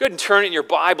Go ahead and turn in your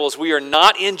Bibles. We are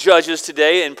not in Judges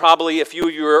today, and probably a few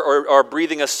of you are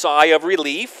breathing a sigh of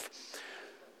relief.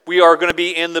 We are going to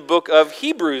be in the book of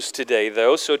Hebrrews today,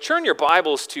 though, so turn your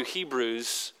Bibles to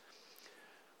Hebrrews.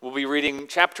 We'll be reading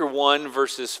chapter 1,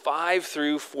 verses 5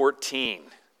 through 14.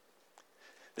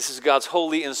 This is God's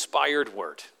holy, inspired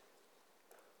word.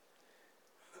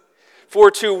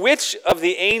 For to which of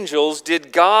the angels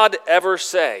did God ever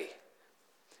say,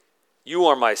 "You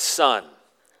are my son,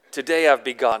 today I've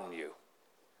begotten you"?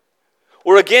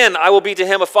 Or again, "I will be to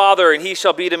him a father, and he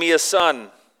shall be to me a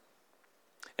son"?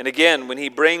 And again, when he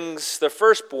brings the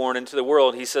firstborn into the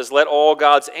world, he says, "Let all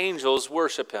God's angels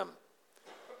worship him."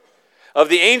 Of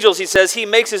the angels, he says, "He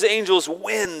makes his angels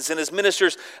winds and his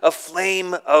ministers a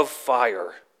flame of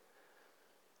fire."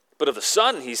 But of the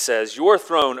Son, he says, "Your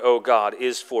throne, O God,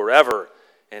 is forever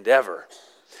and ever.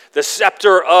 The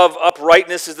scepter of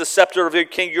uprightness is the scepter of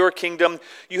your kingdom.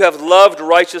 You have loved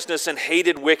righteousness and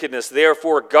hated wickedness.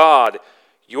 Therefore God,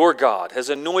 your God, has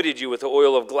anointed you with the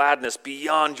oil of gladness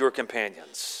beyond your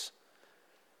companions.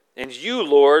 And you,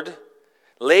 Lord,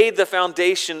 laid the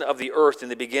foundation of the earth in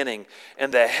the beginning,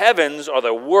 and the heavens are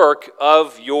the work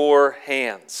of your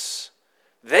hands.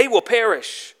 They will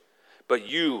perish, but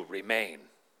you remain.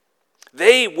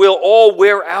 They will all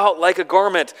wear out like a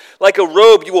garment. Like a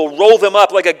robe, you will roll them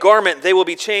up. Like a garment, they will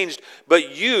be changed.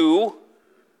 But you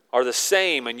are the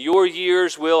same, and your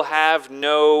years will have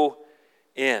no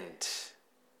end.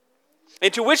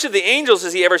 And to which of the angels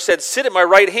has he ever said, "Sit at my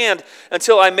right hand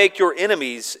until I make your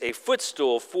enemies a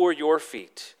footstool for your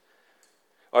feet"?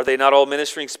 Are they not all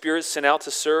ministering spirits sent out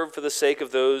to serve for the sake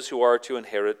of those who are to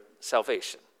inherit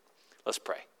salvation? Let's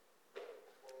pray.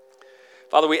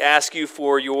 Father, we ask you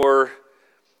for your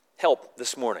help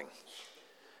this morning.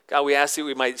 God, we ask that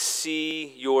we might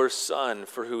see your Son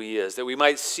for who he is, that we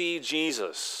might see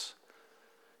Jesus,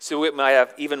 so we might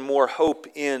have even more hope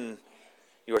in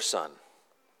your Son.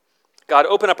 God,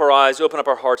 open up our eyes, open up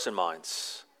our hearts and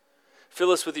minds.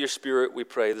 Fill us with your Spirit, we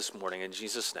pray this morning. In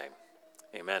Jesus' name,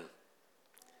 amen.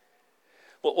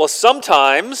 Well,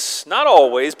 sometimes, not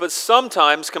always, but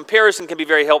sometimes comparison can be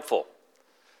very helpful.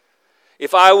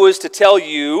 If I was to tell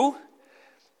you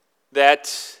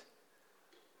that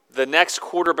the next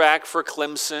quarterback for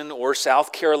Clemson or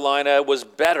South Carolina was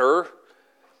better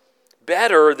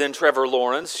than Trevor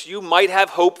Lawrence, you might have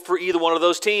hope for either one of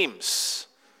those teams.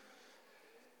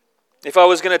 If I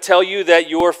was going to tell you that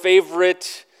your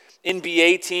favorite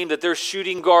NBA team, that their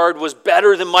shooting guard was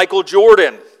better than Michael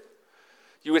Jordan,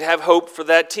 you would have hope for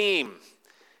that team,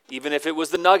 even if it was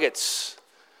the Nuggets.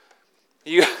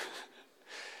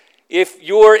 If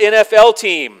your NFL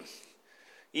team,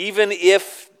 even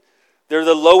if they're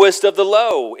the lowest of the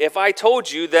low, if I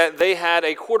told you that they had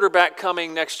a quarterback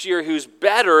coming next year who's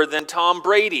better than Tom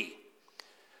Brady,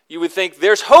 you would think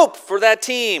there's hope for that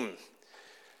team.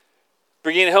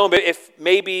 Bringing it home, if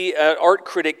maybe an art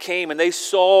critic came and they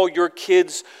saw your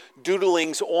kids'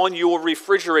 doodlings on your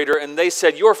refrigerator and they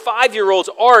said, "Your 5-year-old's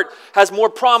art has more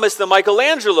promise than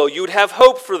Michelangelo," you'd have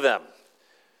hope for them.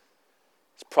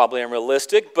 It's probably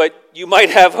unrealistic, but you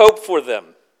might have hope for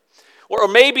them. Or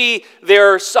maybe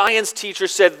their science teacher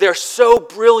said, "They're so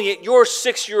brilliant, your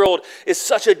 6-year-old is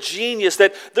such a genius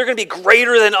that they're going to be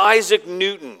greater than Isaac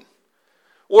Newton."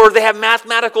 Or they have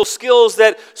mathematical skills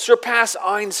that surpass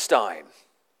Einstein.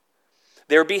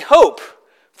 There'd be hope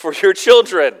for your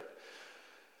children.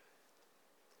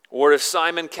 Or if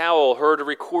Simon Cowell heard a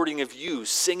recording of you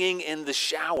singing in the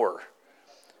shower,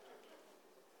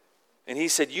 and he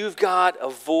said, "You've got a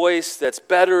voice that's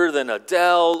better than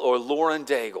Adele or Lauren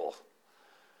Daigle,"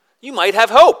 you might have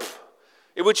hope.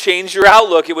 It would change your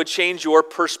outlook. It would change your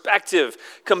perspective.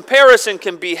 Comparison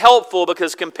can be helpful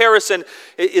because comparison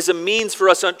is a means for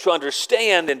us to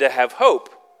understand and to have hope.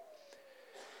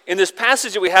 In this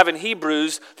passage that we have in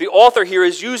Hebrews, the author here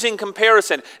is using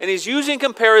comparison, and he's using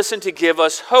comparison to give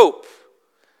us hope.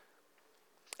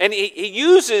 And he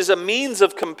uses a means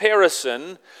of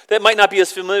comparison that might not be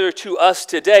as familiar to us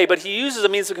today, but he uses a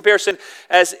means of comparison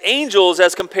as angels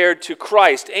as compared to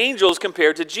Christ, angels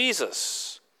compared to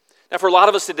Jesus. Now, for a lot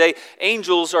of us today,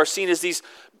 angels are seen as these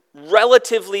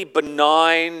relatively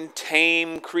benign,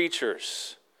 tame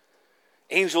creatures.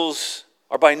 Angels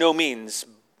are by no means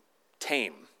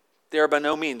tame. They are by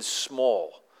no means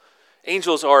small.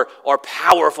 Angels are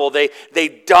powerful. They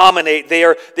dominate. They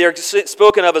are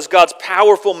spoken of as God's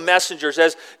powerful messengers,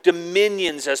 as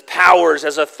dominions, as powers,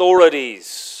 as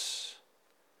authorities.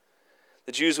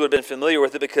 The Jews would have been familiar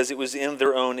with it because it was in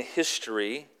their own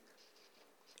history.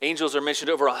 Angels are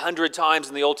mentioned over 100 times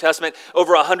in the Old Testament,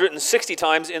 over 160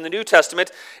 times in the New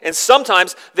Testament, and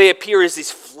sometimes they appear as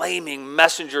these flaming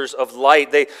messengers of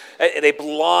light. They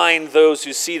blind those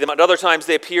who see them. At other times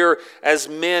they appear as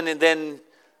men, and then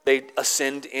they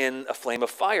ascend in a flame of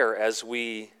fire, as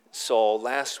we saw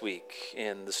last week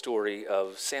in the story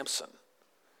of Samson.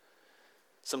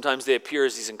 Sometimes they appear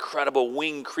as these incredible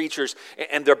winged creatures,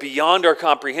 and they're beyond our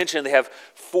comprehension. They have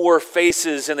 4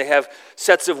 faces, and they have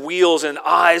sets of wheels and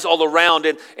eyes all around,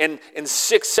 and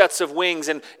 6 sets of wings,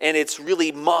 and it's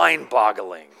really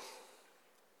mind-boggling.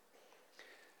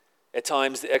 At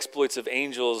times, the exploits of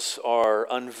angels are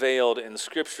unveiled in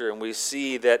Scripture, and we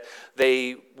see that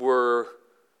they were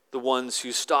the ones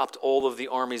who stopped all of the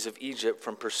armies of Egypt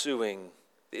from pursuing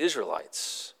the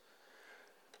Israelites.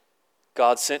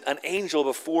 God sent an angel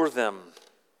before them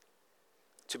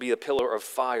to be a pillar of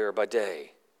fire by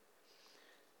day.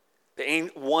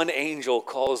 One angel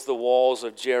caused the walls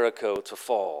of Jericho to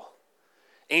fall.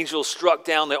 Angels struck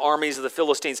down the armies of the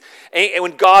Philistines. And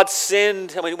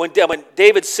when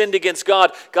David sinned against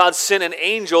God, God sent an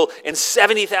angel, and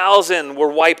 70,000 were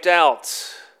wiped out.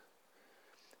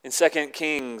 In 2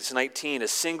 Kings 19, a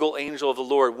single angel of the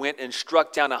Lord went and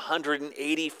struck down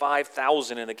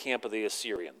 185,000 in the camp of the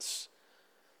Assyrians.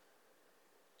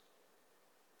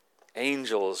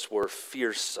 Angels were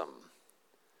fearsome.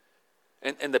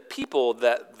 And the people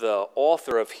that the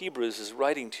author of Hebrews is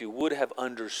writing to would have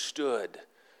understood.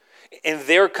 In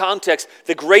their context,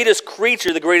 the greatest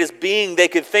creature, the greatest being they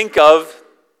could think of,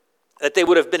 that they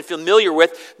would have been familiar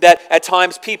with, that at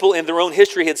times people in their own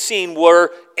history had seen,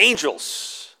 were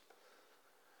angels.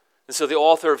 And so the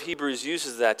author of Hebrews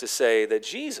uses that to say that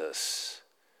Jesus,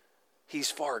 he's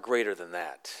far greater than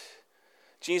that.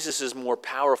 Jesus is more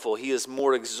powerful. He is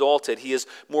more exalted. He is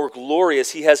more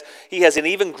glorious. He has an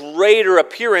even greater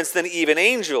appearance than even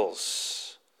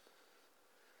angels.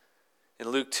 In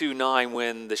Luke 2:9,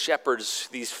 when the shepherds,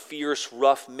 these fierce,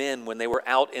 rough men, when they were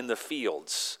out in the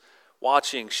fields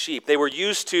watching sheep, they were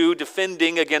used to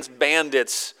defending against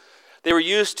bandits. They were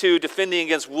used to defending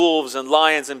against wolves and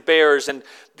lions and bears, and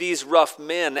these rough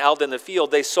men out in the field,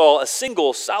 they saw a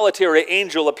single solitary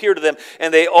angel appear to them,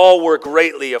 and they all were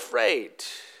greatly afraid.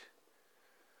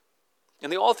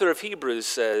 And the author of Hebrews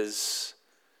says,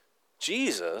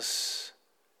 Jesus,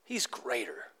 he's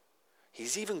greater.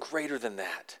 He's even greater than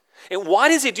that. And why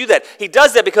does he do that? He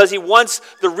does that because he wants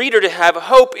the reader to have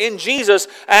hope in Jesus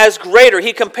as greater.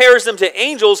 He compares them to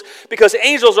angels because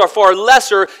angels are far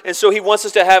lesser, and so he wants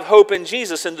us to have hope in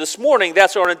Jesus. And this morning,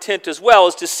 that's our intent as well,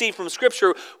 is to see from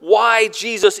Scripture why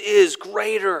Jesus is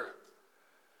greater.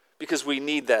 Because we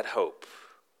need that hope.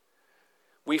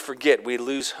 We forget, we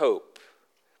lose hope.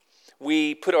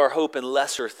 We put our hope in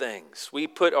lesser things. We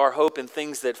put our hope in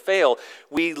things that fail.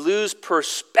 We lose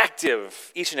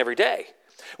perspective each and every day.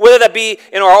 Whether that be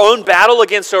in our own battle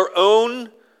against our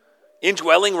own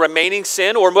indwelling remaining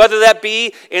sin, or whether that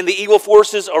be in the evil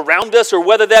forces around us, or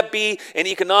whether that be in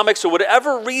economics, or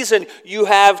whatever reason you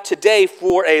have today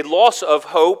for a loss of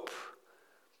hope,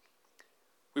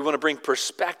 we want to bring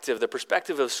perspective, the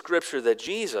perspective of Scripture that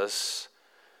Jesus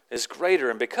is greater,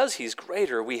 and because he's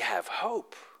greater, we have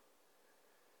hope.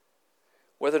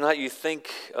 Whether or not you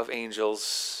think of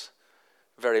angels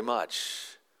very much,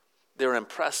 they're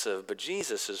impressive, but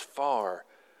Jesus is far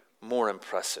more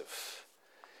impressive.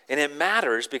 And it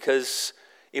matters because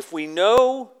if we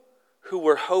know who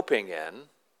we're hoping in,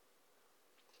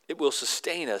 it will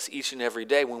sustain us each and every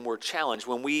day when we're challenged,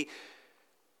 when we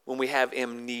have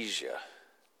amnesia.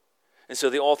 And so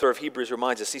the author of Hebrews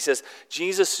reminds us, he says,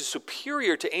 Jesus is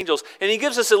superior to angels. And he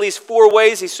gives us at least 4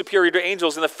 ways he's superior to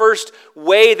angels. And the first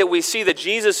way that we see that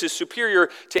Jesus is superior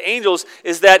to angels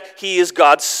is that he is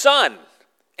God's Son.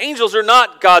 Angels are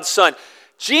not God's Son.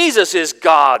 Jesus is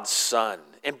God's Son.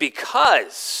 And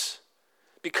because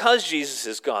Jesus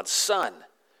is God's Son,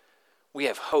 we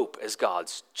have hope as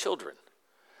God's children.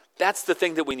 That's the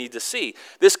thing that we need to see.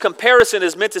 This comparison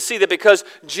is meant to see that because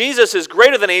Jesus is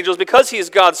greater than angels, because he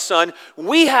is God's Son,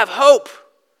 we have hope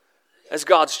as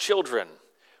God's children.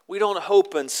 We don't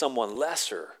hope in someone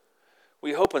lesser.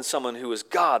 We hope in someone who is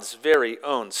God's very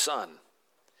own Son.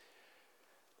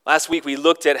 Last week we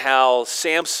looked at how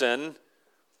Samson,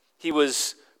 he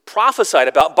was prophesied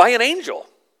about by an angel.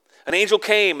 An angel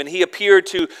came and he appeared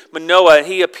to Manoah, and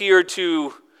he appeared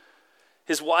to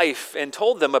his wife and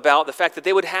told them about the fact that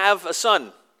they would have a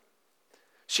son.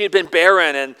 She had been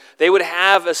barren, and they would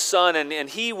have a son, and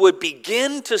he would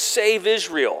begin to save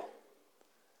Israel.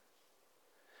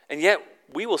 And yet,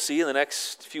 we will see in the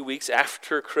next few weeks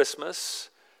after Christmas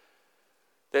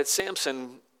that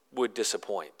Samson would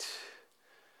disappoint.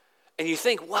 And you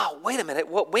think, wow, wait a minute,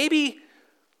 maybe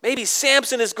Maybe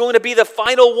Samson is going to be the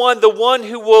final one, the one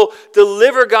who will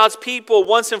deliver God's people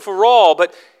once and for all.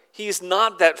 But he's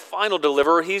not that final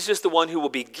deliverer. He's just the one who will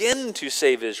begin to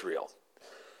save Israel.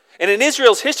 And in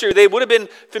Israel's history, they would have been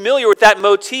familiar with that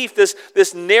motif,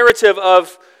 this narrative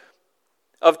of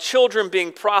children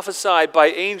being prophesied by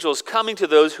angels coming to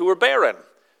those who were barren.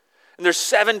 And there's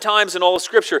 7 times in all of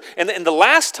Scripture. And the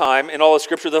last time in all of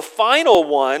Scripture, the final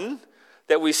one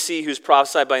that we see who's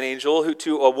prophesied by an angel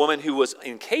to a woman who was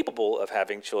incapable of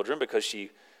having children because she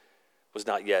was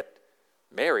not yet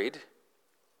married,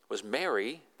 was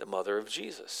Mary, the mother of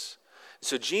Jesus.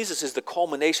 So Jesus is the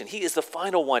culmination. He is the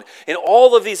final one. In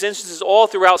all of these instances, all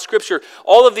throughout Scripture,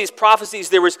 all of these prophecies,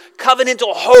 there was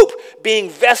covenantal hope being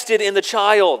vested in the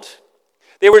child.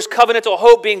 There was covenantal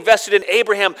hope being vested in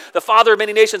Abraham, the father of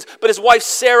many nations. But his wife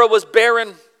Sarah was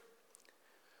barren.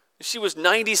 She was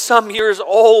 90-some years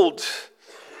old.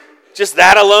 Just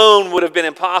that alone would have been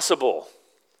impossible.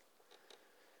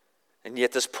 And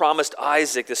yet this promised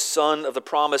Isaac, the son of the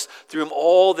promise, through whom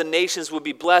all the nations would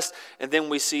be blessed. And then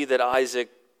we see that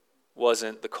Isaac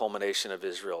wasn't the culmination of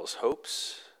Israel's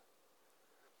hopes.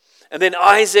 And then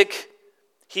Isaac,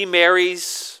 he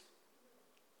marries.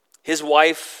 His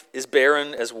wife is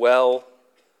barren as well.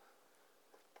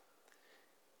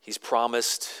 She's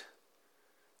promised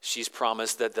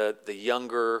that the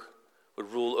younger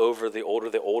would rule over the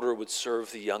older would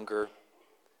serve the younger,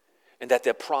 and that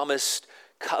the promised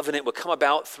covenant would come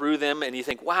about through them. And you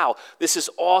think, wow, this is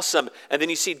awesome. And then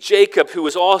you see Jacob, who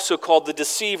was also called the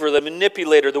deceiver, the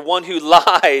manipulator, the one who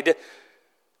lied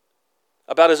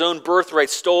about his own birthright,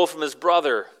 stole from his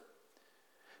brother.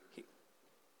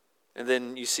 And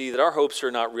then you see that our hopes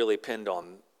are not really pinned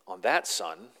on that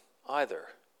son either.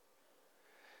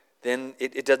 Then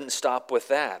it doesn't stop with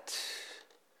that.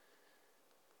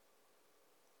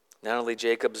 Not only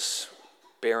Jacob's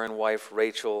barren wife,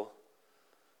 Rachel,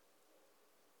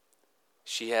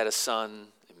 she had a son,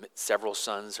 several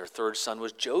sons. Her third son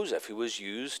was Joseph, who was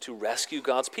used to rescue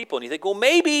God's people. And you think, well,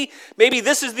 maybe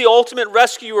this is the ultimate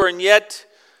rescuer, and yet,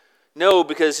 no,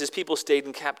 because his people stayed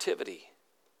in captivity.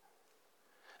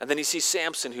 And then you see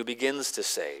Samson, who begins to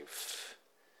save.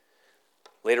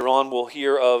 Later on, we'll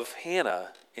hear of Hannah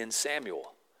in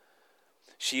Samuel.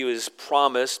 She was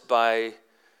promised by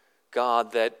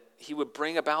God that he would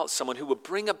bring about someone who would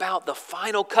bring about the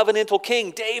final covenantal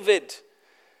king, David.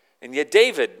 And yet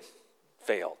David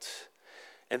failed.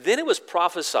 And then it was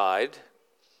prophesied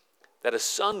that a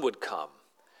son would come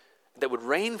that would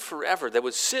reign forever, that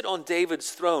would sit on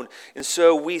David's throne. And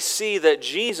so we see that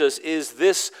Jesus is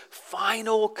this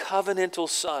final covenantal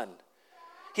son.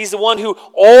 He's the one who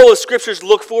all of Scriptures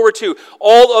look forward to,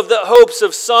 all of the hopes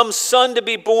of some son to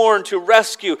be born to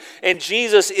rescue. And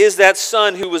Jesus is that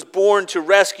son who was born to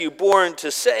rescue, born to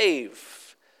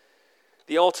save.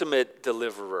 The ultimate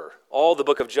deliverer. All the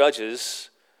book of Judges,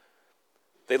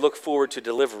 they look forward to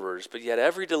deliverers, but yet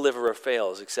every deliverer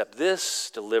fails, except this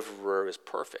deliverer is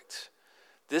perfect.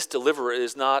 This deliverer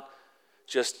is not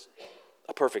just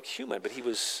a perfect human, but he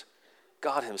was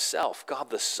God himself, God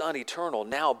the Son eternal,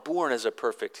 now born as a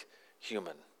perfect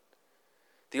human.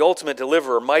 The ultimate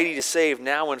deliverer, mighty to save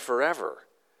now and forever.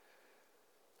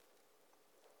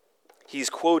 He's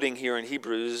quoting here in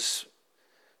Hebrews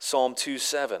Psalm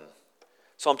 2:7.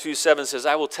 Psalm 2:7 says,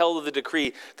 I will tell of the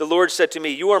decree. The Lord said to me,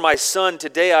 you are my son,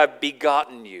 today I have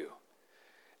begotten you.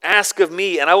 Ask of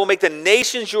me, and I will make the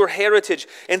nations your heritage,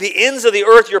 and the ends of the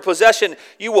earth your possession.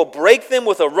 You will break them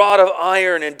with a rod of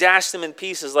iron and dash them in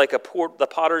pieces like the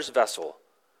potter's vessel.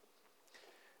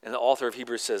 And the author of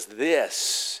Hebrews says,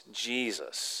 this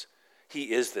Jesus,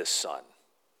 he is this son.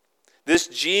 This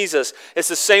Jesus is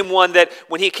the same one that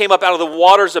when he came up out of the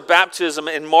waters of baptism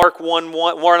in Mark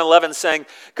 1:11 saying,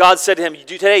 God said to him,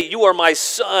 today you are my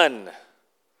son.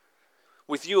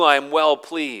 With you I am well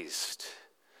pleased.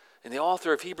 And the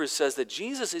author of Hebrews says that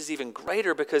Jesus is even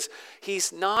greater because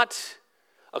he's not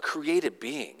a created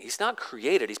being. He's not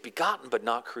created. He's begotten but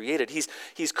not created.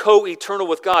 He's co-eternal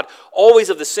with God, always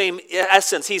of the same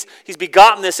essence. He's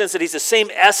begotten in the sense that he's the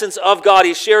same essence of God.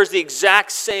 He shares the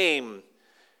exact same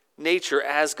nature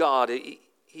as God. He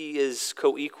is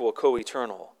co-equal,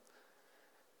 co-eternal.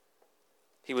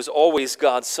 He was always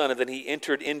God's son, and then he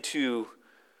entered into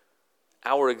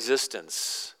our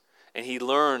existence, and he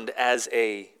learned as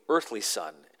a earthly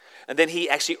son. And then he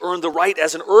actually earned the right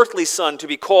as an earthly son to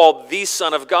be called the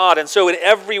Son of God. And so in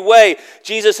every way,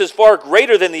 Jesus is far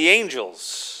greater than the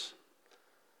angels.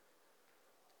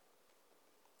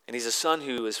 And he's a son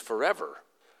who is forever.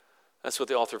 That's what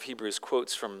the author of Hebrews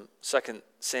quotes from 2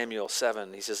 Samuel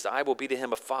 7. He says, I will be to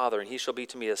him a father, and he shall be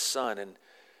to me a son. And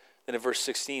then in verse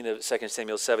 16 of 2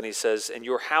 Samuel 7, he says, and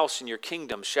your house and your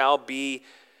kingdom shall be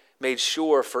made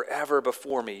sure forever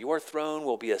before me. Your throne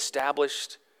will be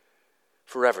established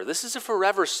forever. This is a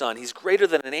forever son. He's greater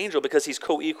than an angel because he's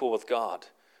co-equal with God.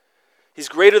 He's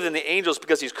greater than the angels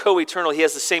because he's co-eternal. He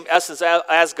has the same essence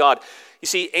as God. You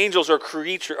see, angels are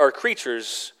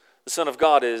creatures. The Son of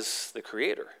God is the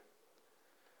creator.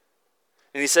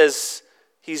 And he says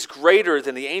he's greater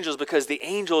than the angels because the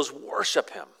angels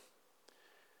worship him.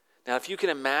 Now, if you can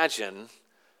imagine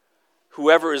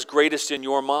whoever is greatest in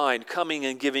your mind coming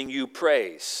and giving you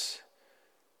praise,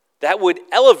 that would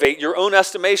elevate your own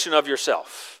estimation of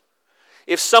yourself.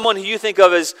 If someone who you think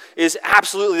of as is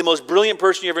absolutely the most brilliant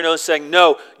person you ever know is saying,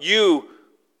 no, you,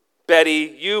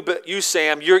 Betty, you,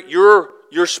 Sam,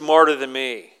 you're smarter than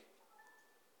me,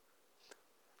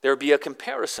 there would be a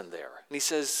comparison there. And he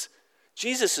says,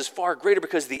 Jesus is far greater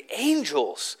because the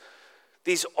angels,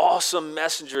 these awesome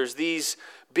messengers, these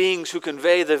beings who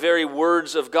convey the very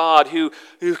words of God, who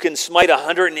can smite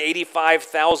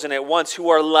 185,000 at once, who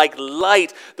are like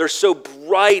light. They're so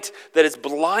bright that it's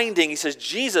blinding. He says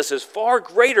Jesus is far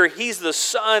greater. He's the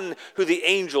Son who the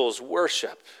angels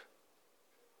worship.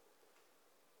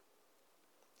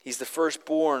 He's the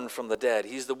firstborn from the dead.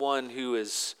 He's the one who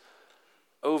is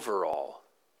over all.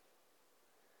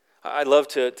 I love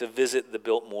to visit the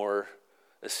Biltmore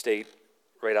estate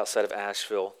right outside of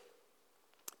Asheville,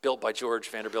 built by George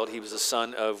Vanderbilt. He was the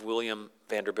son of William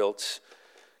Vanderbilt,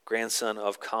 grandson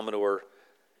of Commodore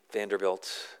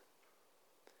Vanderbilt.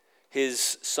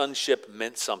 His sonship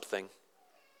meant something.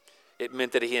 It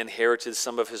meant that he inherited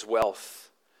some of his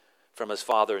wealth from his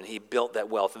father, and he built that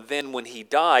wealth. And then when he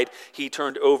died, he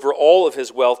turned over all of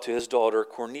his wealth to his daughter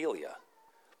Cornelia.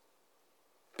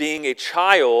 Being a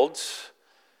child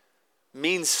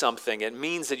means something. It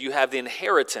means that you have the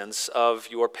inheritance of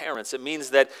your parents. It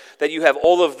means that you have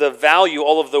all of the value,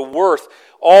 all of the worth,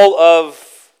 all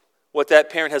of what that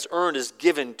parent has earned is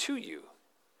given to you.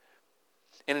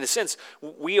 And in a sense,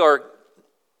 we're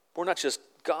not just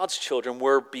God's children,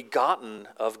 we're begotten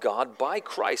of God by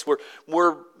Christ.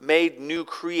 We're made new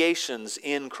creations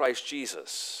in Christ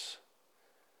Jesus.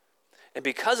 And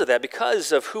because of that,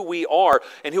 because of who we are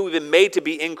and who we've been made to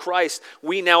be in Christ,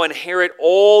 we now inherit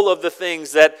all of the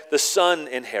things that the Son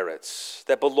inherits,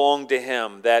 that belong to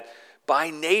him, that by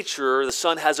nature the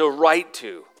Son has a right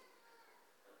to.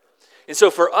 And so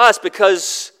for us,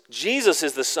 because Jesus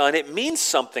is the Son, it means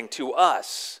something to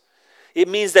us. It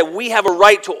means that we have a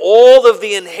right to all of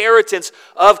the inheritance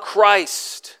of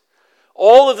Christ.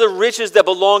 All of the riches that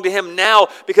belong to him now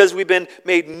because we've been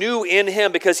made new in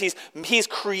him, because he's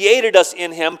created us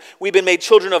in him. We've been made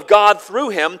children of God through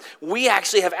him. We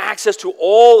actually have access to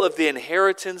all of the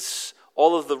inheritance,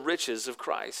 all of the riches of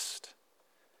Christ.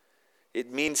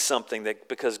 It means something that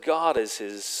because God is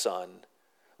his Son,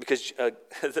 because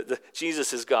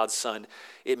Jesus is God's Son,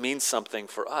 it means something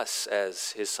for us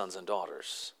as his sons and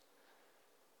daughters.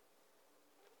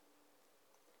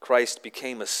 Christ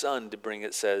became a son to bring,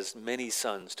 it says, many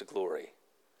sons to glory.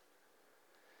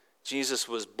 Jesus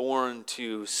was born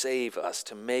to save us,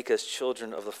 to make us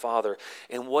children of the Father.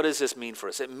 And what does this mean for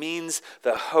us? It means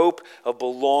the hope of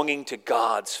belonging to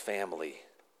God's family.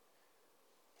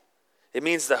 It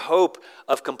means the hope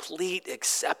of complete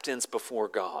acceptance before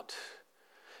God.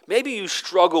 Maybe you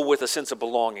struggle with a sense of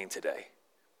belonging today.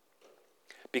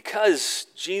 Because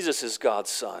Jesus is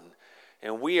God's Son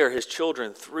and we are his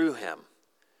children through him,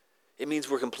 it means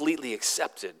we're completely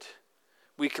accepted.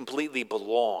 We completely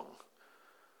belong.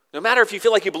 No matter if you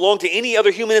feel like you belong to any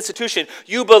other human institution,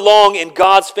 you belong in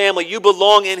God's family. You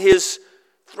belong in his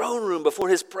throne room before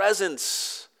his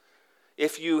presence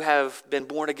if you have been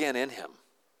born again in him.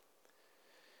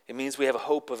 It means we have a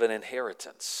hope of an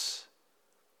inheritance.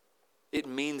 It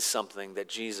means something that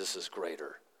Jesus is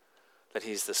greater, that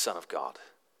he's the Son of God.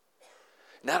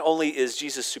 Not only is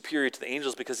Jesus superior to the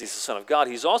angels because he's the Son of God,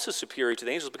 he's also superior to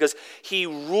the angels because he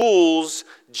rules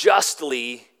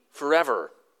justly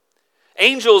forever.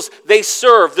 Angels, they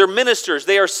serve, they're ministers,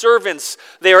 they are servants,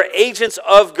 they are agents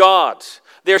of God.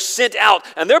 They're sent out,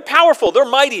 and they're powerful, they're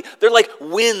mighty, they're like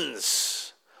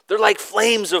winds, they're like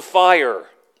flames of fire.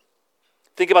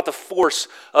 Think about the force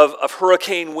of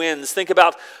hurricane winds. Think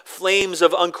about flames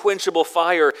of unquenchable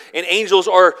fire. And angels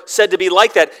are said to be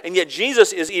like that. And yet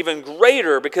Jesus is even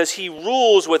greater because he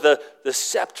rules with the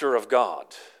scepter of God.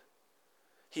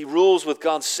 He rules with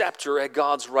God's scepter at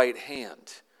God's right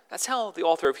hand. That's how the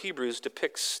author of Hebrrews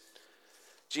depicts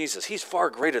Jesus. He's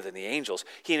far greater than the angels.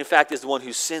 He, in fact, is the one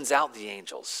who sends out the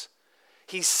angels.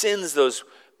 He sends those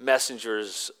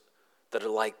messengers that are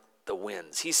like the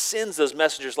winds. He sends those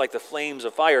messengers like the flames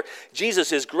of fire.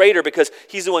 Jesus is greater because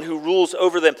he's the one who rules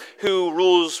over them, who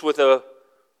rules with a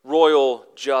royal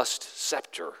just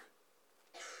scepter.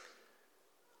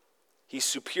 He's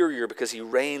superior because he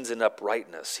reigns in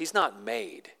uprightness. He's not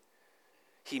made.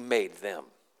 He made them.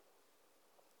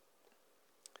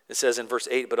 It says in verse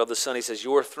 8, but of the Son, he says,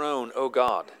 your throne, O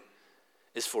God,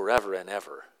 is forever and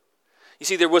ever. You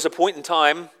see, there was a point in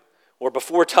time, or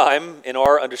before time, in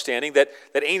our understanding, that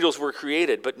angels were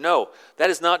created. But no, that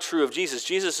is not true of Jesus.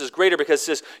 Jesus is greater because it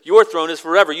says, your throne is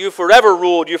forever. You forever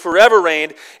ruled, you forever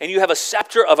reigned, and you have a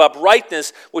scepter of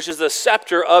uprightness, which is the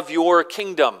scepter of your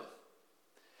kingdom.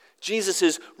 Jesus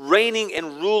is reigning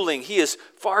and ruling. He is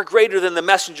far greater than the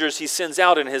messengers he sends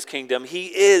out in his kingdom. He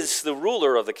is the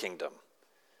ruler of the kingdom.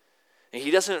 And he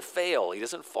doesn't fail. He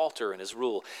doesn't falter in his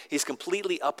rule. He's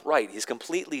completely upright. He's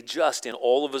completely just in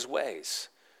all of his ways.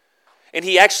 And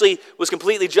he actually was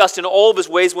completely just in all of his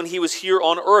ways when he was here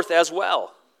on earth as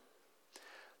well.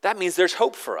 That means there's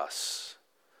hope for us.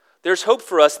 There's hope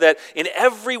for us that in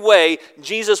every way,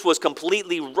 Jesus was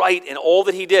completely right in all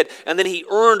that he did. And then he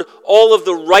earned all of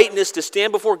the rightness to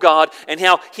stand before God, and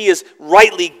how he has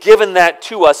rightly given that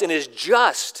to us and is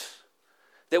just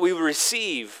that we would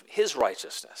receive his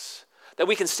righteousness. That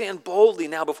we can stand boldly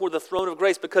now before the throne of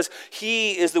grace because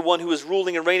he is the one who is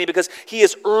ruling and reigning, because he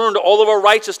has earned all of our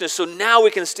righteousness. So now we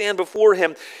can stand before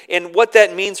him. And what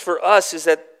that means for us is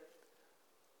that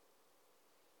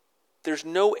there's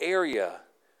no area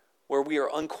where we are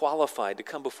unqualified to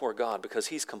come before God because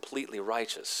he's completely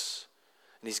righteous.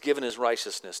 And he's given his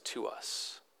righteousness to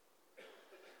us.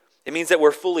 It means that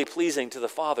we're fully pleasing to the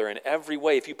Father in every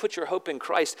way. If you put your hope in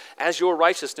Christ as your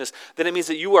righteousness, then it means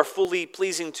that you are fully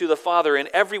pleasing to the Father in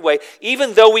every way.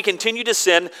 Even though we continue to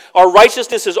sin, our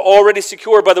righteousness is already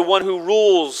secured by the one who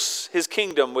rules his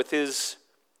kingdom with his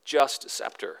just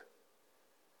scepter.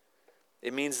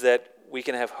 It means that we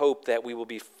can have hope that we will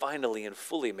be finally and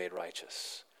fully made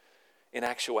righteous in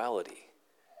actuality.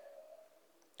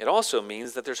 It also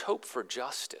means that there's hope for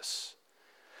justice.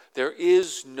 There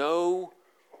is no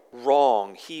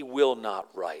wrong he will not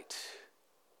right.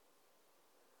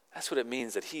 That's what it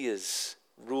means that he is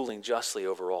ruling justly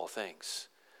over all things,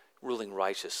 ruling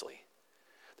righteously.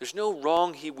 There's no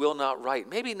wrong he will not right.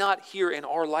 Maybe not here in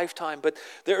our lifetime, but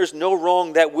there is no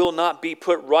wrong that will not be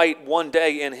put right one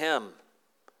day in him.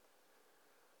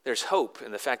 There's hope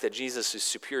in the fact that Jesus is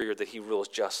superior, that he rules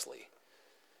justly.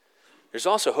 There's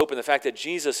also hope in the fact that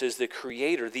Jesus is the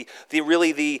creator,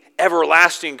 the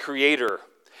everlasting creator.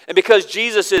 And because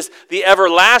Jesus is the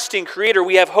everlasting creator,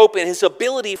 we have hope in his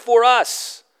ability for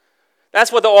us.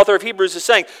 That's what the author of Hebrews is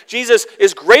saying. Jesus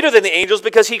is greater than the angels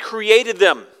because he created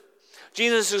them.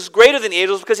 Jesus is greater than the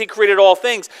angels because he created all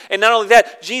things. And not only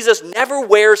that, Jesus never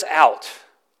wears out.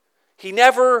 He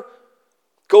never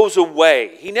goes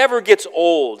away. He never gets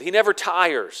old. He never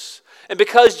tires. And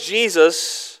because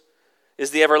Jesus is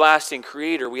the everlasting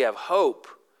creator, we have hope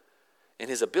in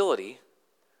his ability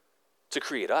to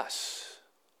create us.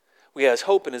 We have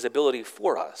hope in his ability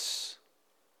for us.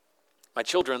 My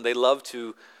children, they love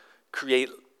to create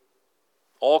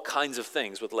all kinds of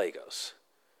things with Legos.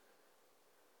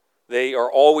 They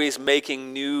are always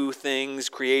making new things,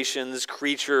 creations,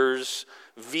 creatures,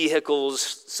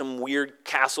 vehicles, some weird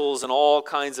castles, and all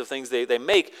kinds of things they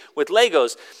make with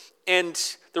Legos. And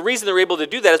the reason they're able to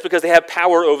do that is because they have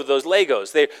power over those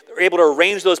Legos. They're able to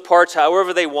arrange those parts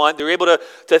however they want. They're able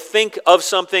to think of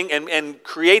something and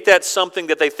create that something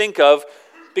that they think of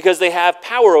because they have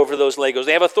power over those Legos.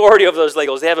 They have authority over those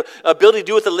Legos. They have an ability to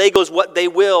do with the Legos what they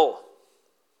will.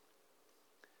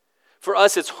 For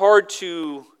us, it's hard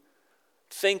to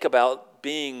think about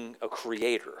being a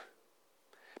creator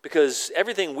because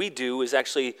everything we do is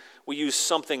actually, we use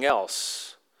something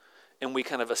else and we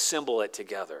kind of assemble it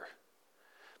together.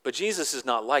 But Jesus is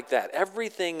not like that.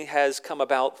 Everything has come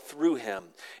about through him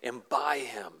and by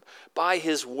him. By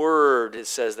his word, it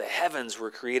says the heavens were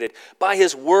created. By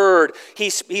his word, he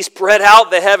spread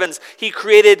out the heavens. He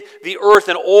created the earth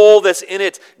and all that's in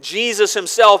it. Jesus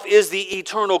himself is the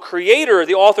eternal creator.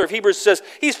 The author of Hebrews says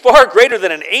he's far greater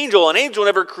than an angel. An angel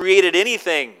never created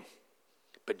anything.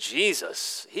 But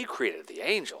Jesus, he created the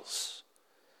angels.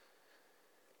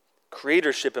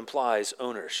 Creatorship implies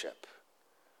ownership.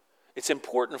 It's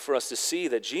important for us to see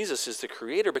that Jesus is the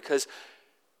creator because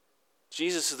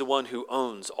Jesus is the one who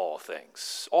owns all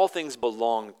things. All things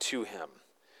belong to him.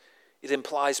 It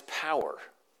implies power.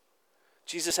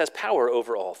 Jesus has power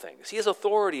over all things. He has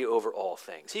authority over all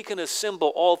things. He can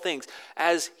assemble all things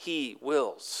as he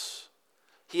wills.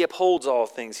 He upholds all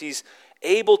things. He's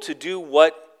able to do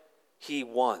what he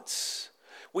wants.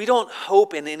 We don't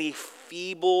hope in any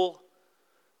feeble,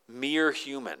 mere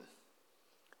human.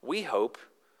 We hope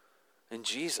in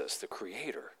Jesus, the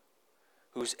creator,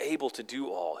 who's able to do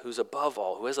all, who's above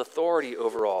all, who has authority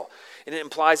over all. And it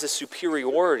implies a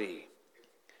superiority.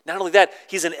 Not only that,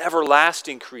 he's an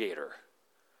everlasting creator.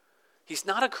 He's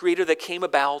not a creator that came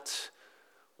about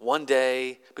one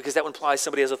day because that implies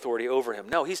somebody has authority over him.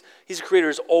 No, he's a creator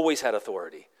who's always had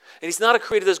authority. And he's not a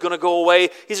creator that's going to go away.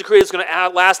 He's a creator that's going to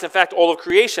outlast, in fact, all of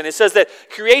creation. It says that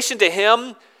creation to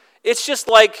him, it's just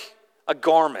like a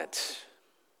garment.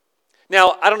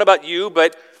 Now, I don't know about you,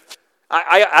 but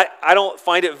I don't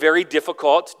find it very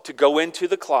difficult to go into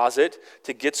the closet,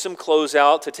 to get some clothes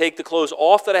out, to take the clothes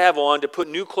off that I have on, to put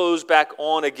new clothes back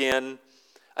on again.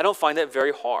 I don't find that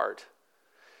very hard.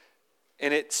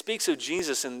 And it speaks of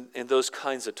Jesus in those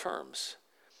kinds of terms.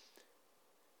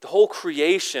 The whole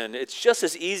creation, it's just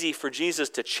as easy for Jesus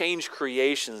to change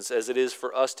creations as it is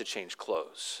for us to change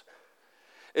clothes.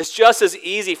 It's just as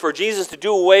easy for Jesus to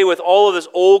do away with all of this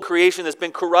old creation that's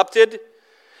been corrupted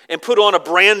and put on a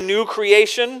brand new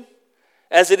creation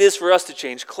as it is for us to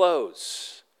change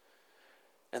clothes.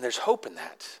 And there's hope in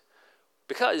that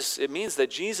because it means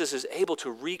that Jesus is able to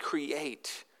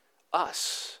recreate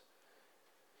us.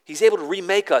 He's able to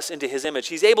remake us into his image.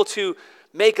 He's able to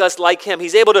make us like him.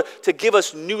 He's able to give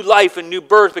us new life and new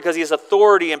birth because he has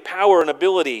authority and power and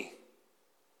ability.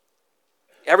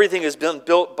 Everything has been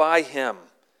built by him.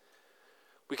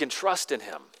 We can trust in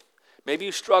him. Maybe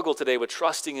you struggle today with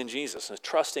trusting in Jesus and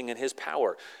trusting in his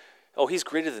power. Oh, he's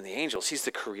greater than the angels. He's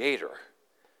the creator.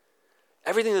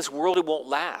 Everything in this world, it won't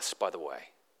last, by the way.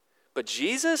 But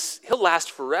Jesus, he'll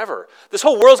last forever. This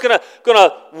whole world's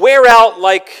gonna wear out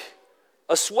like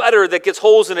a sweater that gets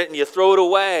holes in it and you throw it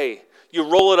away. You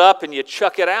roll it up and you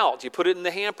chuck it out. You put it in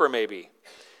the hamper maybe.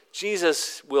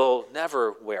 Jesus will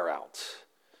never wear out.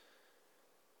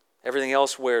 Everything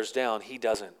else wears down. He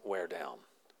doesn't wear down.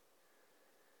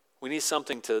 We need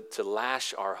something to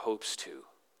lash our hopes to.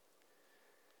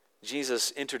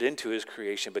 Jesus entered into his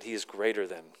creation, but he is greater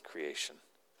than creation.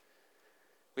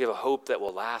 We have a hope that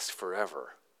will last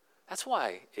forever. That's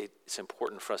why it's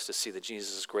important for us to see that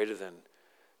Jesus is greater than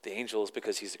the angels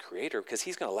because he's the creator, because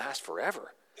he's going to last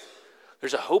forever.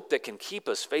 There's a hope that can keep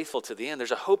us faithful to the end. There's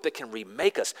a hope that can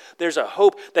remake us. There's a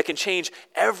hope that can change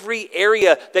every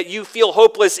area that you feel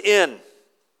hopeless in.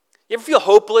 You ever feel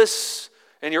hopeless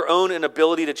in your own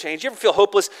inability to change? You ever feel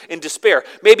hopeless in despair?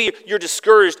 Maybe you're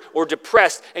discouraged or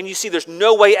depressed and you see there's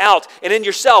no way out. And in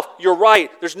yourself, you're right.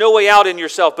 There's no way out in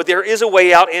yourself, but there is a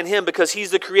way out in him because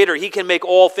he's the creator. He can make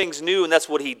all things new, and that's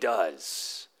what he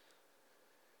does.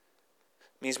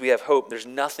 It means we have hope. There's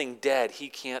nothing dead he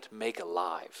can't make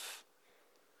alive.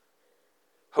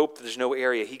 Hope that there's no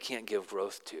area he can't give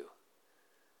growth to.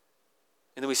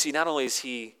 And then we see not only is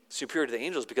he superior to the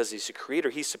angels because he's the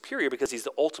creator, he's superior because he's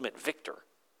the ultimate victor.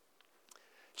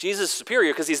 Jesus is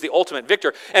superior because he's the ultimate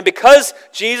victor. And because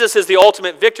Jesus is the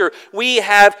ultimate victor, we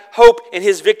have hope in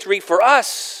his victory for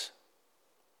us.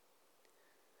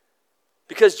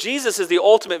 Because Jesus is the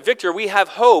ultimate victor, we have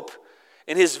hope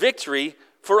in his victory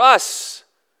for us.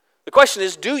 The question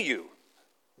is, do you?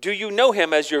 Do you know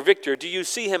him as your victor? Do you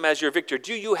see him as your victor?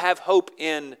 Do you have hope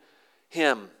in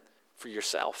him for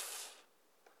yourself?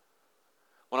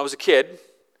 When I was a kid,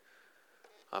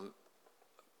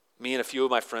 me and a few of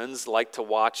my friends liked to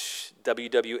watch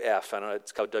WWF. I don't know,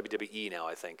 it's called WWE now,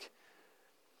 I think.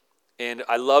 And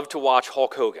I loved to watch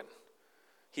Hulk Hogan.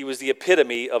 He was the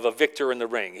epitome of a victor in the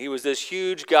ring. He was this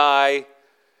huge guy,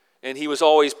 and he was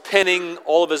always pinning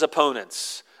all of his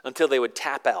opponents until they would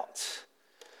tap out.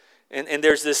 And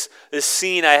there's this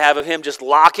scene I have of him just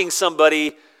locking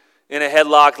somebody in a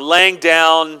headlock, laying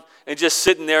down, and just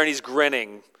sitting there, and he's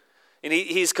grinning. And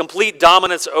he's complete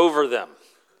dominance over them.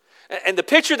 And the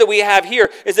picture that we have here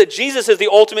is that Jesus is the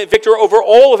ultimate victor over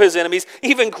all of his enemies,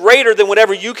 even greater than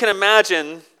whatever you can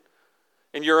imagine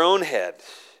in your own head.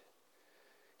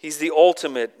 He's the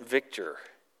ultimate victor.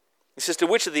 He says, to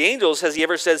which of the angels has he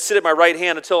ever said, sit at my right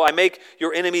hand until I make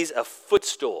your enemies a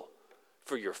footstool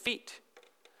for your feet?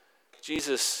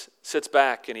 Jesus sits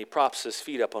back and he props his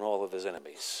feet up on all of his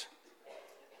enemies.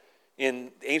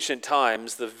 In ancient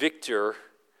times, the victor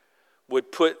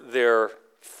would put their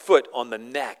foot on the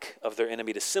neck of their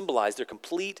enemy to symbolize their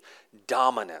complete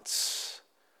dominance,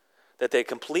 that they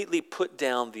completely put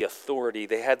down the authority.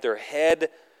 They had their head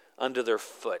under their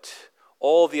foot.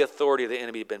 All the authority of the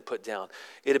enemy had been put down.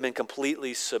 It had been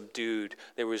completely subdued.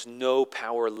 There was no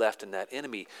power left in that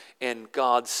enemy. And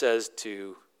God says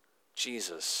to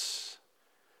Jesus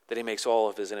that he makes all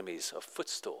of his enemies a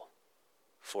footstool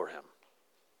for him.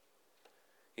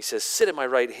 He says, sit at my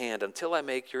right hand until I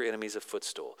make your enemies a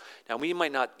footstool. Now, we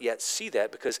might not yet see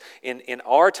that because in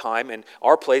our time, in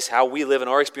our place, how we live in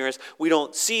our experience, we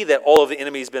don't see that all of the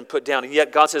enemies have been put down. And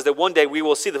yet God says that one day we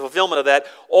will see the fulfillment of that.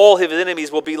 All his enemies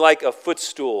will be like a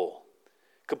footstool,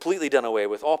 completely done away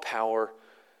with, all power,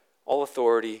 all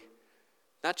authority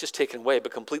not just taken away,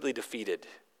 but completely defeated,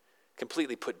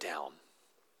 completely put down,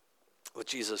 with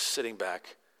Jesus sitting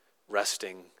back,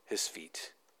 resting his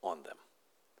feet on them.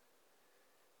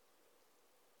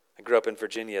 I grew up in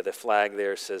Virginia. The flag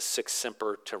there says Sic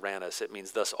Semper Tyrannis. It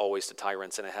means thus always to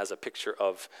tyrants, and it has a picture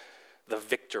of the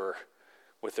victor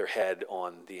with their head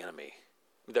on the enemy,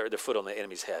 their foot on the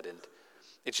enemy's head. And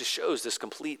it just shows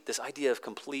this idea of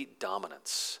complete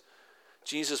dominance.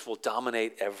 Jesus will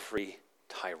dominate every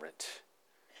tyrant,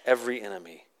 every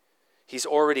enemy. He's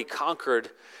already conquered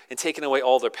and taken away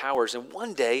all their powers. And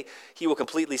one day, he will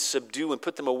completely subdue and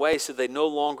put them away so they no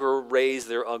longer raise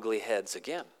their ugly heads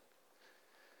again.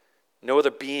 No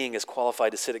other being is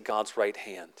qualified to sit at God's right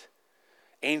hand.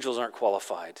 Angels aren't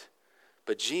qualified.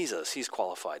 But Jesus, he's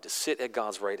qualified to sit at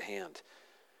God's right hand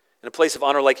in a place of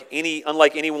honor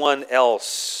unlike anyone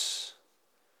else.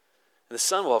 And the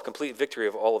Son will have complete victory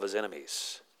of all of his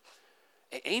enemies.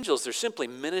 Angels, they're simply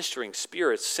ministering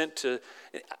spirits sent to,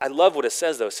 I love what it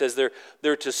says though. It says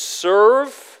they're to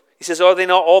serve. He says, are they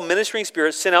not all ministering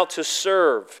spirits sent out to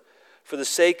serve for the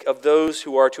sake of those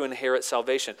who are to inherit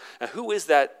salvation? Now who is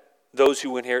that, those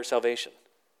who inherit salvation?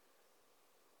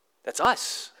 That's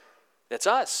us. That's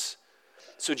us.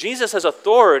 So Jesus has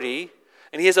authority,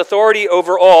 and he has authority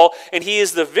over all, and he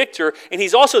is the victor, and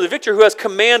he's also the victor who has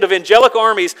command of angelic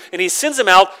armies, and he sends them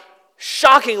out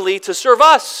shockingly to serve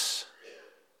us.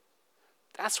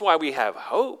 That's why we have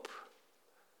hope.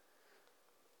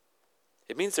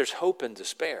 It means there's hope in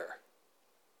despair.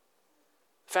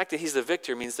 The fact that he's the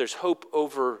victor means there's hope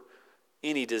over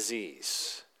any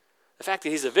disease. The fact that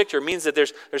he's a victor means that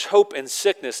there's hope in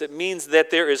sickness. It means that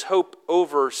there is hope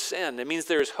over sin. It means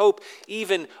there is hope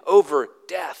even over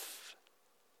death.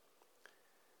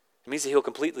 It means that he'll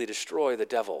completely destroy the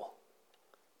devil.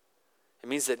 It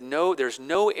means that there's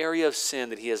no area of sin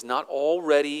that he has not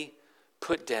already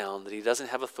put down that he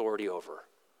doesn't have authority over.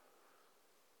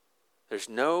 There's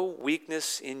no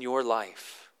weakness in your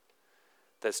life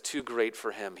that's too great for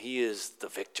him. He is the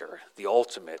victor, the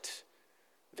ultimate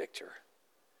victor.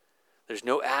 There's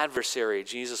no adversary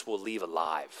Jesus will leave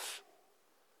alive.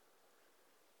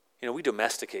 You know, we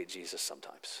domesticate Jesus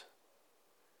sometimes.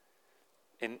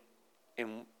 And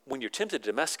when you're tempted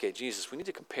to domesticate Jesus, we need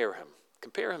to compare him.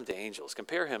 Compare him to angels.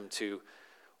 Compare him to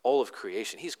all of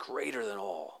creation. He's greater than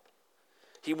all.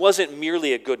 He wasn't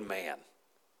merely a good man.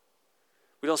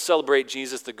 We don't celebrate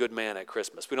Jesus the good man at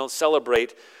Christmas. We don't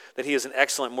celebrate that he is an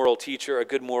excellent moral teacher, a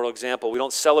good moral example. We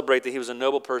don't celebrate that he was a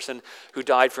noble person who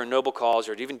died for a noble cause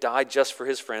or even died just for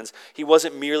his friends. He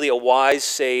wasn't merely a wise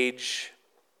sage.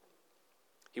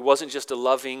 He wasn't just a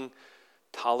loving,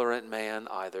 tolerant man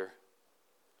either.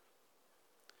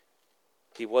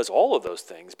 He was all of those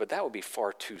things, but that would be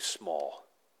far too small.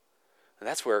 And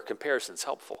that's where comparison's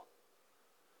helpful.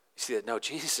 You see that, no,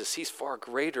 Jesus, he's far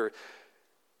greater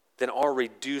than our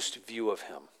reduced view of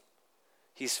him.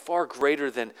 He's far greater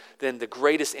than the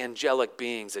greatest angelic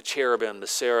beings, the cherubim, the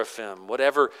seraphim,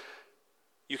 whatever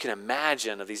you can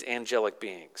imagine of these angelic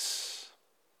beings.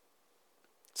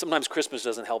 Sometimes Christmas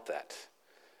doesn't help that.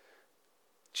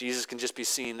 Jesus can just be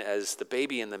seen as the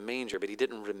baby in the manger, but he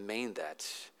didn't remain that.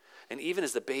 And even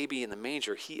as the baby in the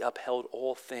manger, he upheld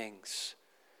all things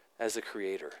as the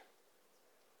creator.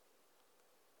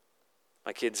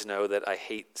 My kids know that I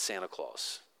hate Santa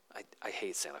Claus. I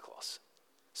hate Santa Claus.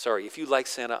 Sorry, if you like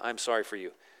Santa, I'm sorry for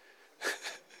you.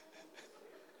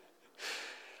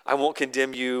 I won't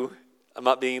condemn you. I'm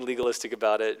not being legalistic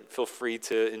about it. Feel free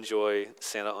to enjoy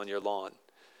Santa on your lawn.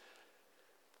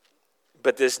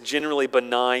 But this generally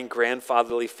benign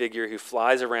grandfatherly figure who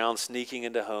flies around sneaking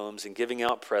into homes and giving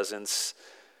out presents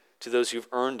to those who've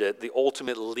earned it, the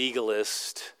ultimate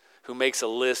legalist who makes a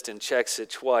list and checks it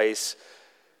twice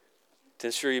to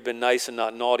ensure you've been nice and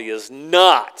not naughty, is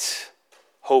not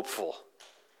hopeful.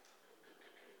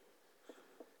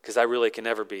 Because I really can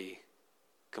never be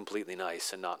completely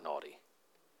nice and not naughty.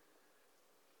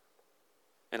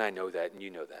 And I know that, and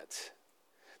you know that.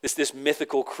 This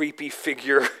mythical, creepy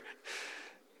figure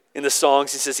in the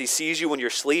songs, he says he sees you when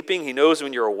you're sleeping, he knows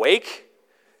when you're awake.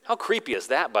 How creepy is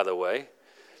that, by the way?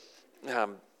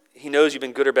 He knows you've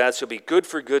been good or bad, so be good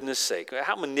for goodness sake.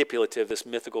 How manipulative this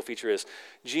mythical feature is.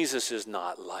 Jesus is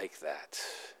not like that.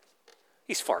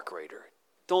 He's far greater.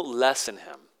 Don't lessen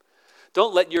him.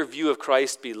 Don't let your view of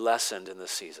Christ be lessened in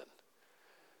this season.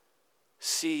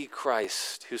 See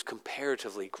Christ, who's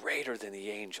comparatively greater than the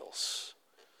angels.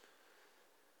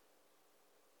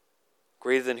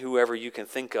 Greater than whoever you can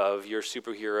think of, your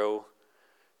superhero,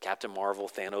 Captain Marvel,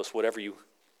 Thanos, whatever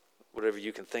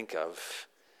you can think of.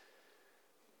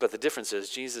 But the difference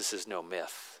is Jesus is no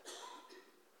myth.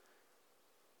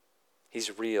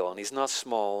 He's real, and he's not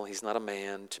small. He's not a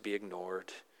man to be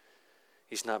ignored.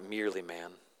 He's not merely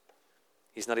man.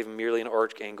 He's not even merely an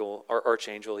archangel.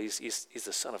 He's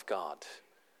the Son of God.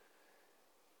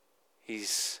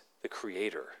 He's the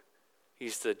Creator.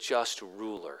 He's the just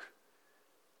ruler.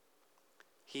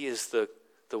 He is the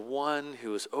one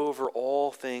who is over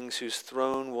all things, whose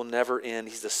throne will never end.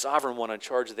 He's the sovereign one in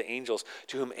charge of the angels,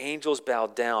 to whom angels bow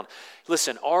down.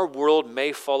 Listen, our world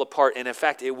may fall apart, and in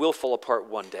fact, it will fall apart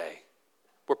one day.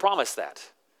 We're promised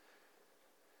that.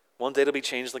 One day it'll be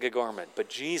changed like a garment, but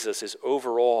Jesus is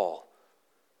over all.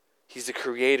 He's the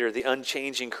Creator, the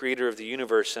unchanging Creator of the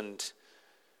universe, and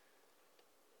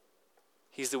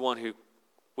he's the one who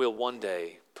will one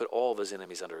day put all of his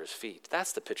enemies under his feet.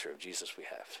 That's the picture of Jesus we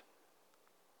have.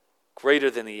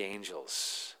 Greater than the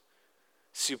angels,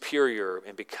 superior,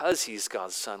 and because he's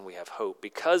God's Son, we have hope.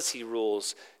 Because he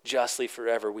rules justly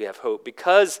forever, we have hope.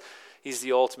 Because he's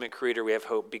the ultimate Creator, we have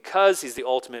hope. Because he's the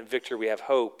ultimate victor, we have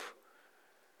hope.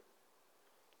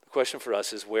 The question for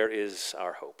us is, where is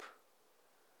our hope?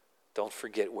 Don't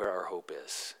forget where our hope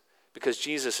is. Because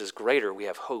Jesus is greater, we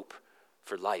have hope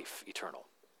for life eternal.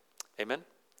 Amen?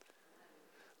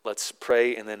 Let's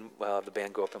pray, and then the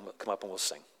band come up and we'll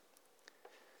sing.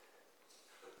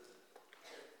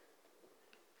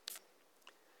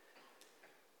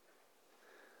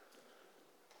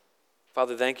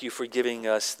 Father, thank you for giving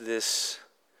us this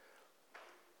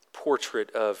portrait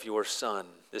of your Son,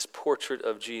 this portrait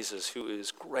of Jesus, who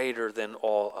is greater than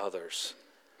all others.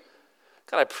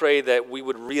 God, I pray that we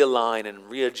would realign and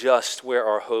readjust where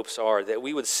our hopes are, that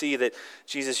we would see that,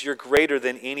 Jesus, you're greater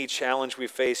than any challenge we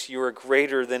face. You are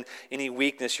greater than any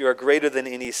weakness. You are greater than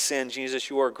any sin. Jesus,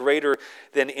 you are greater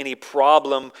than any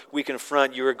problem we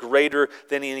confront. You are greater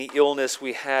than any illness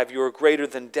we have. You are greater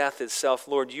than death itself.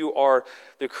 Lord, you are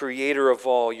the Creator of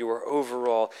all. You are over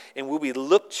all. And will we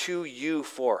look to you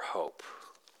for hope?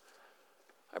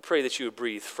 I pray that you would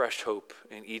breathe fresh hope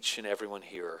in each and everyone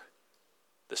here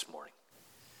this morning.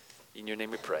 In your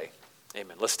name we pray.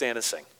 Amen. Let's stand and sing.